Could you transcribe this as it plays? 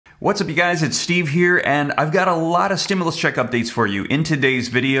What's up, you guys? It's Steve here, and I've got a lot of stimulus check updates for you in today's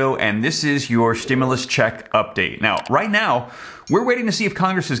video, and this is your stimulus check update. Now, right now, we're waiting to see if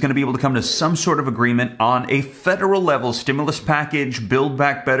Congress is going to be able to come to some sort of agreement on a federal level stimulus package, Build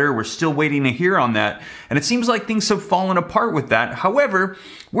Back Better. We're still waiting to hear on that, and it seems like things have fallen apart with that. However,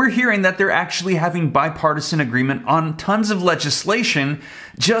 we're hearing that they're actually having bipartisan agreement on tons of legislation,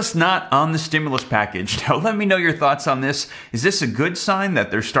 just not on the stimulus package. Now, let me know your thoughts on this. Is this a good sign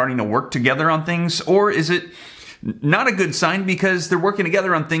that they're starting to work together on things, or is it not a good sign because they're working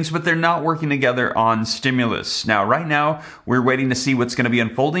together on things, but they're not working together on stimulus? Now, right now, we're waiting to see what's going to be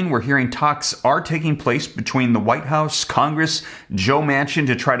unfolding. We're hearing talks are taking place between the White House, Congress, Joe Manchin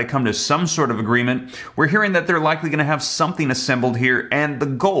to try to come to some sort of agreement. We're hearing that they're likely going to have something assembled here, and the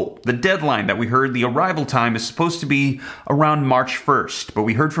goal, the deadline that we heard, the arrival time is supposed to be around March 1st. But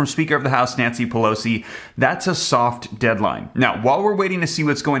we heard from Speaker of the House, Nancy Pelosi, that's a soft deadline. Now, while we're waiting to see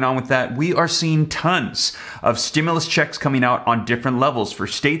what's going on with that, we are seeing tons of stimulus checks coming out on different levels for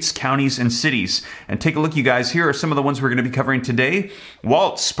states, counties, and cities. And take a look, you guys. Here are some of the ones we're going to be covering today.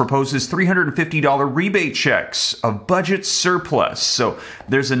 Walz proposes $350 rebate checks of budget surplus. So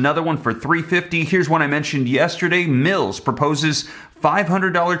there's another one for $350. Here's one I mentioned yesterday. Mills proposes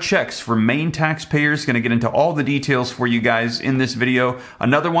 $500 checks for Maine taxpayers. Going to get into all the details for you guys in this video.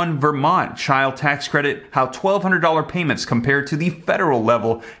 Another one, Vermont child tax credit, how $1,200 payments compare to the federal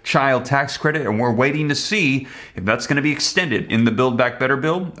level child tax credit, and we're waiting to see if that's going to be extended in the Build Back Better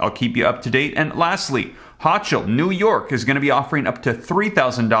bill. I'll keep you up to date. And lastly, Hochul, New York, is going to be offering up to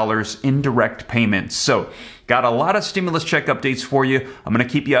 $3,000 in direct payments. So, got a lot of stimulus check updates for you. I'm going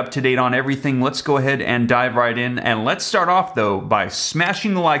to keep you up to date on everything. Let's go ahead and dive right in. And let's start off, though, by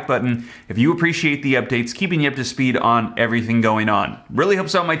smashing the like button if you appreciate the updates, keeping you up to speed on everything going on. Really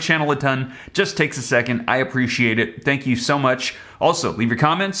helps out my channel a ton. Just takes a second. I appreciate it. Thank you so much. Also, leave your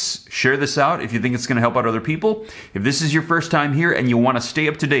comments, share this out if you think it's going to help out other people. If this is your first time here and you want to stay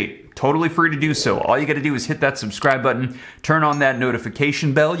up to date, totally free to do so. All you got to do is hit that subscribe button, turn on that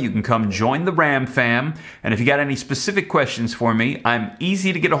notification bell. You can come join the Ram fam. And if you got any specific questions for me, I'm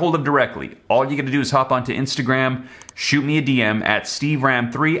easy to get a hold of directly. All you got to do is hop onto Instagram, shoot me a DM at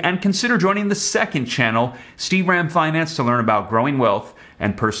SteveRam3, and consider joining the second channel, Steve Ram Finance, to learn about growing wealth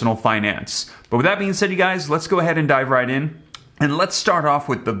and personal finance. But with that being said, you guys, let's go ahead and dive right in. And let's start off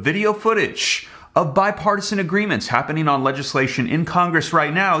with the video footage of bipartisan agreements happening on legislation in Congress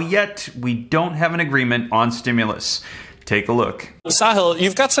right now, yet we don't have an agreement on stimulus. Take a look. Sahil,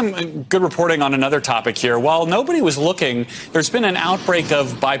 you've got some good reporting on another topic here. While nobody was looking, there's been an outbreak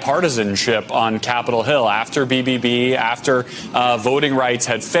of bipartisanship on Capitol Hill. After BBB, after voting rights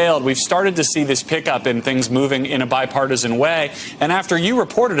had failed, we've started to see this pickup in things moving in a bipartisan way. And after you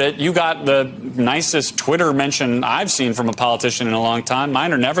reported it, you got the nicest Twitter mention I've seen from a politician in a long time.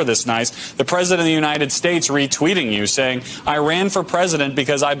 Mine are never this nice. The President of the United States retweeting you, saying, "I ran for president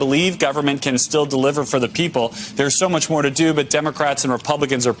because I believe government can still deliver for the people. There's so much more to do, but Democrats and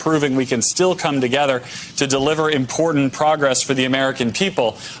Republicans are proving we can still come together to deliver important progress for the American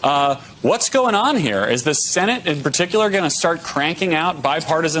people." What's going on here? Is the Senate in particular going to start cranking out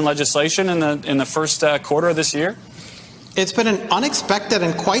bipartisan legislation in the first quarter of this year? It's been an unexpected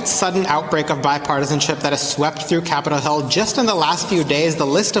and quite sudden outbreak of bipartisanship that has swept through Capitol Hill just in the last few days. The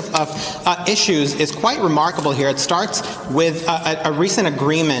list of issues is quite remarkable here. It starts with a recent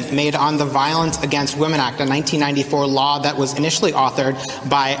agreement made on the Violence Against Women Act, a 1994 law that was initially authored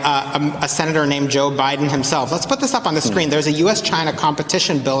by a senator named Joe Biden himself. Let's put this up on the screen. There's a U.S.-China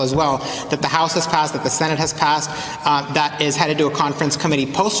competition bill as well that the House has passed, that the Senate has passed, that is headed to a conference committee.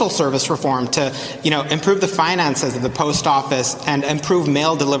 Postal service reform to, improve the finances of the post office and improve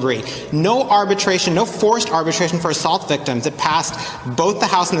mail delivery. No arbitration, no forced arbitration for assault victims. It passed both the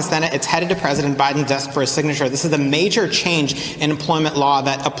House and the Senate. It's headed to President Biden's desk for a signature. This is a major change in employment law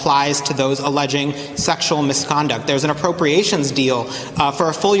that applies to those alleging sexual misconduct. There's an appropriations deal for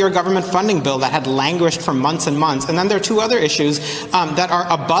a full-year government funding bill that had languished for months and months. And then there are two other issues that are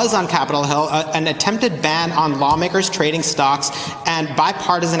abuzz on Capitol Hill, an attempted ban on lawmakers trading stocks and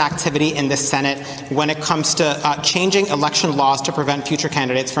bipartisan activity in the Senate when it comes to changing election laws to prevent future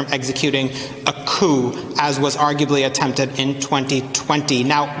candidates from executing a coup, as was arguably attempted in 2020.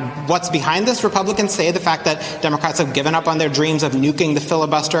 Now, what's behind this? Republicans say the fact that Democrats have given up on their dreams of nuking the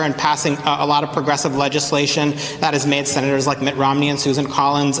filibuster and passing a lot of progressive legislation that has made senators like Mitt Romney and Susan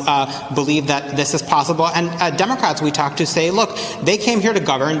Collins believe that this is possible. And Democrats we talk to say, look, they came here to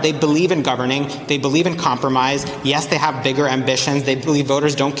govern. They believe in governing. They believe in compromise. Yes, they have bigger ambitions. they believe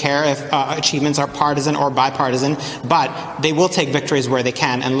voters don't care if achievements are partisan or bipartisan, but they will take victories where they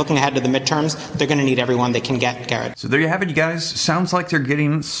can. And looking ahead to the midterms, they're going to need everyone they can get, Garrett. So there you have it, you guys. Sounds like they're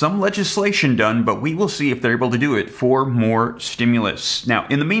getting some legislation done, but we will see if they're able to do it for more stimulus. Now,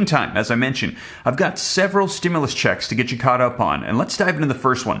 in the meantime, as I mentioned, I've got several stimulus checks to get you caught up on, and let's dive into the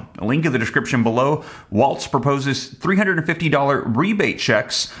first one. A link in the description below. Walz proposes $350 rebate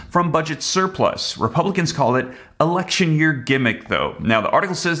checks from budget surplus. Republicans call it election year gimmick, though. Now, the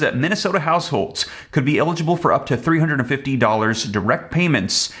article says that Minnesota households could be eligible for up to $350 direct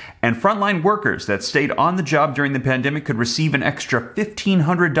payments, and frontline workers that stayed on the job during the pandemic could receive an extra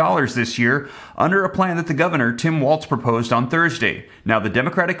 $1,500 this year under a plan that the governor, Tim Walz, proposed on Thursday. Now, the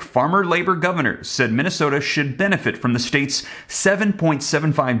Democratic farmer labor governor said Minnesota should benefit from the state's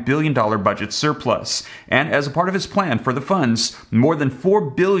 $7.75 billion budget surplus. And as a part of his plan for the funds, more than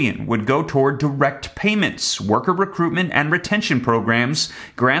 $4 billion would go toward direct payments, worker recruitment and retention programs,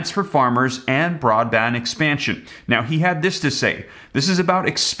 grants for farmers, and broadband expansion. Now, he had this to say: "This is about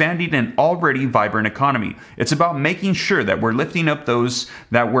expanding an already vibrant economy. It's about making sure that we're lifting up those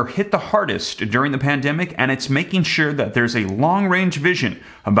that were hit the hardest during the pandemic, and it's making sure that there's a long-range vision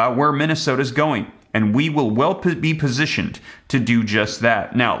about where Minnesota's going. And we will be positioned to do just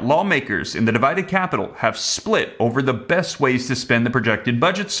that." Now, lawmakers in the divided capital have split over the best ways to spend the projected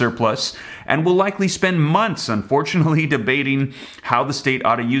budget surplus and will likely spend months, unfortunately, debating how the state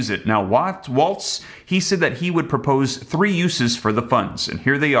ought to use it. Now, Walz, he said that he would propose 3 uses for the funds, and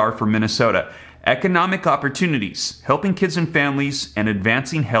here they are for Minnesota: economic opportunities, helping kids and families, and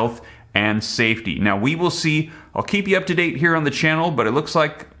advancing health and safety. Now, we will see. I'll keep you up to date here on the channel, but it looks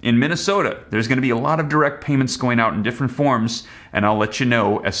like in Minnesota, there's going to be a lot of direct payments going out in different forms, and I'll let you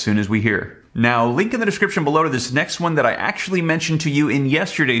know as soon as we hear. Now, link in the description below to this next one that I actually mentioned to you in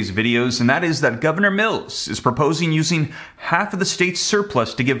yesterday's videos, and that is that Governor Mills is proposing using half of the state's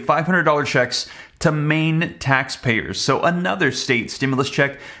surplus to give $500 checks to Maine taxpayers. So another state stimulus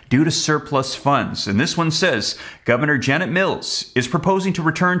check due to surplus funds. And this one says Governor Janet Mills is proposing to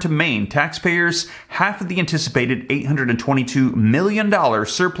return to Maine taxpayers half of the anticipated $822 million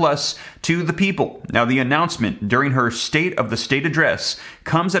surplus to the people. Now, the announcement during her State of the State address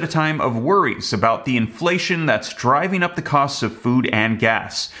comes at a time of worries about the inflation that's driving up the costs of food and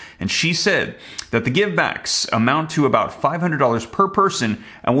gas. And she said that the givebacks amount to about $500 per person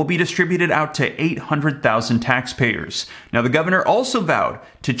and will be distributed out to 800,000 taxpayers. Now, the governor also vowed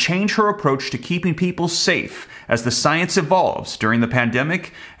to change her approach to keeping people safe as the science evolves during the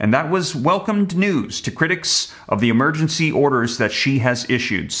pandemic, and that was welcomed news to critics of the emergency orders that she has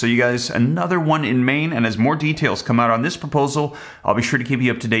issued. So you guys, another one in Maine, and as more details come out on this proposal, I'll be sure to keep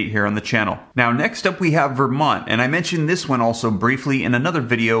you up to date here on the channel. Now, next up we have Vermont, and I mentioned this one also briefly in another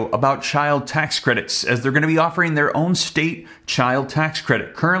video about child tax credits, as they're going to be offering their own state child tax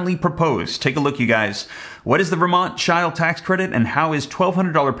credit, currently proposed. Take a look, you guys. What is the Vermont child tax credit, and how is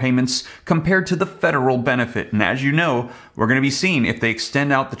 $1,200 payments compared to the federal benefit? And as you know, we're going to be seeing if they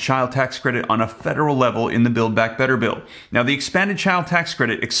extend out the child tax credit on a federal level in the Build Back Better bill. Now, the expanded child tax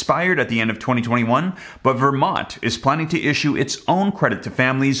credit expired at the end of 2021, but Vermont is planning to issue its own credit to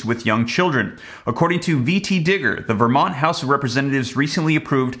families with young children. According to VT Digger, the Vermont House of Representatives recently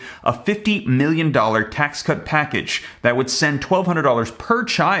approved a $50 million tax cut package that would send $1,200 per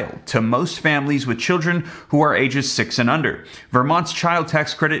child to most families with children who are ages 6 and under. Vermont's child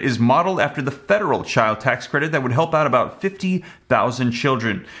tax credit is modeled after the federal child tax credit that would help out about 50,000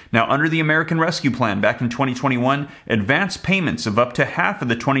 children. Now, under the American Rescue Plan back in 2021, advance payments of up to half of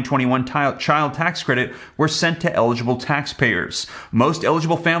the 2021 child tax credit were sent to eligible taxpayers. Most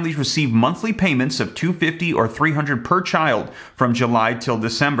eligible families receive monthly payments of $250 or $300 per child from July till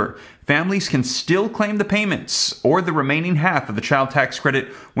December. Families can still claim the payments or the remaining half of the child tax credit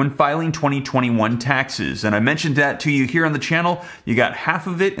when filing 2021 taxes. And I mentioned that to you here on the channel. You got half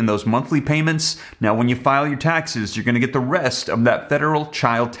of it in those monthly payments. Now, when you file your taxes, you're going to get the rest of that federal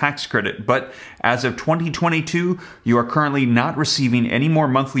child tax credit. But as of 2022, you are currently not receiving any more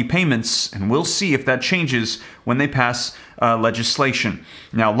monthly payments, and we'll see if that changes when they pass legislation.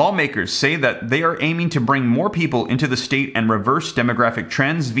 Now, lawmakers say that they are aiming to bring more people into the state and reverse demographic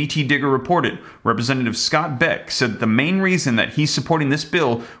trends, VT Digger reported. Representative Scott Beck said the main reason that he's supporting this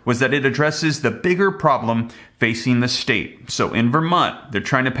bill was that it addresses the bigger problem facing the state. So in Vermont, they're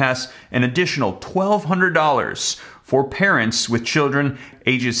trying to pass an additional $1,200 for parents with children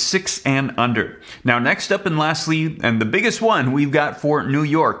ages 6 and under. Now, next up and lastly, and the biggest one we've got for New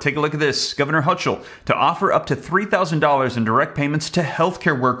York, take a look at this. Governor Hochul to offer up to $3,000 in direct payments to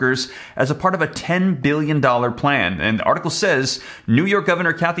healthcare workers as a part of a $10 billion plan. And the article says New York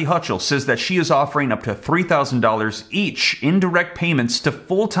Governor Kathy Hochul says that she is offering up to $3,000 each in direct payments to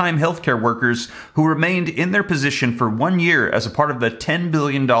full-time healthcare workers who remained in their position for 1 year as a part of the $10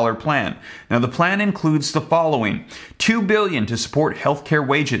 billion plan. Now, the plan includes the following: $2 billion to support healthcare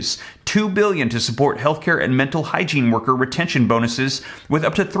wages, $2 billion to support healthcare and mental hygiene worker retention bonuses, with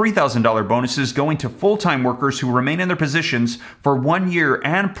up to $3,000 bonuses going to full-time workers who remain in their positions for 1 year,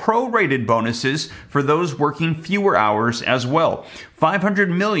 and prorated bonuses for those working fewer hours as well. $500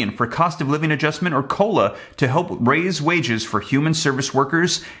 million for cost of living adjustment, or COLA, to help raise wages for human service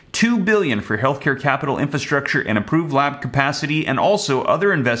workers, $2 billion for healthcare capital infrastructure and improved lab capacity, and also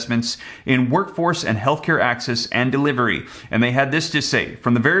other investments in workforce and healthcare access and delivery. And they had this to say: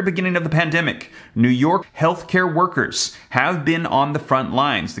 from the very beginning of the pandemic, New York healthcare workers have been on the front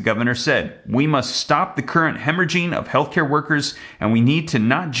lines, the governor said. We must stop the current hemorrhaging of healthcare workers, and we need to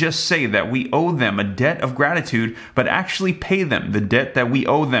not just say that we owe them a debt of gratitude, but actually pay them the debt that we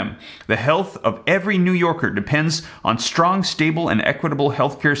owe them. The health of every New Yorker depends on strong, stable, and equitable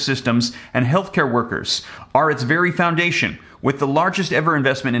healthcare systems, and healthcare workers are its very foundation. With the largest ever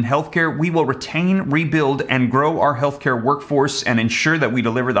investment in healthcare, we will retain, rebuild, and grow our healthcare workforce and ensure that we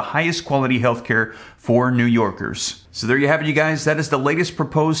deliver the highest quality healthcare for New Yorkers. So there you have it, you guys. That is the latest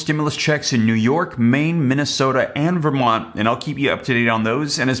proposed stimulus checks in New York, Maine, Minnesota, and Vermont, and I'll keep you up to date on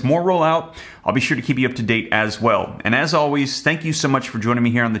those. And as more roll out, I'll be sure to keep you up to date as well. And as always, thank you so much for joining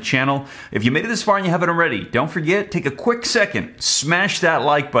me here on the channel. If you made it this far and you haven't already, don't forget, take a quick second, smash that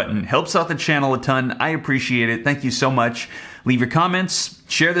like button. Helps out the channel a ton. I appreciate it. Thank you so much. Leave your comments.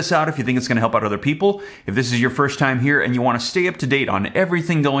 Share this out if you think it's going to help out other people. If this is your first time here and you want to stay up to date on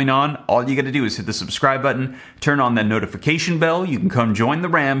everything going on, all you got to do is hit the subscribe button, turn on that notification bell. You can come join the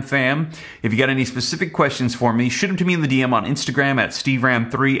Ram fam. If you got any specific questions for me, shoot them to me in the DM on Instagram at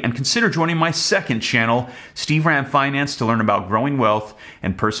SteveRam3, and consider joining my second channel, Steve Ram Finance, to learn about growing wealth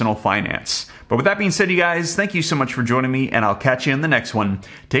and personal finance. But with that being said, you guys, thank you so much for joining me, and I'll catch you in the next one.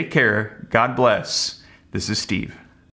 Take care. God bless. This is Steve.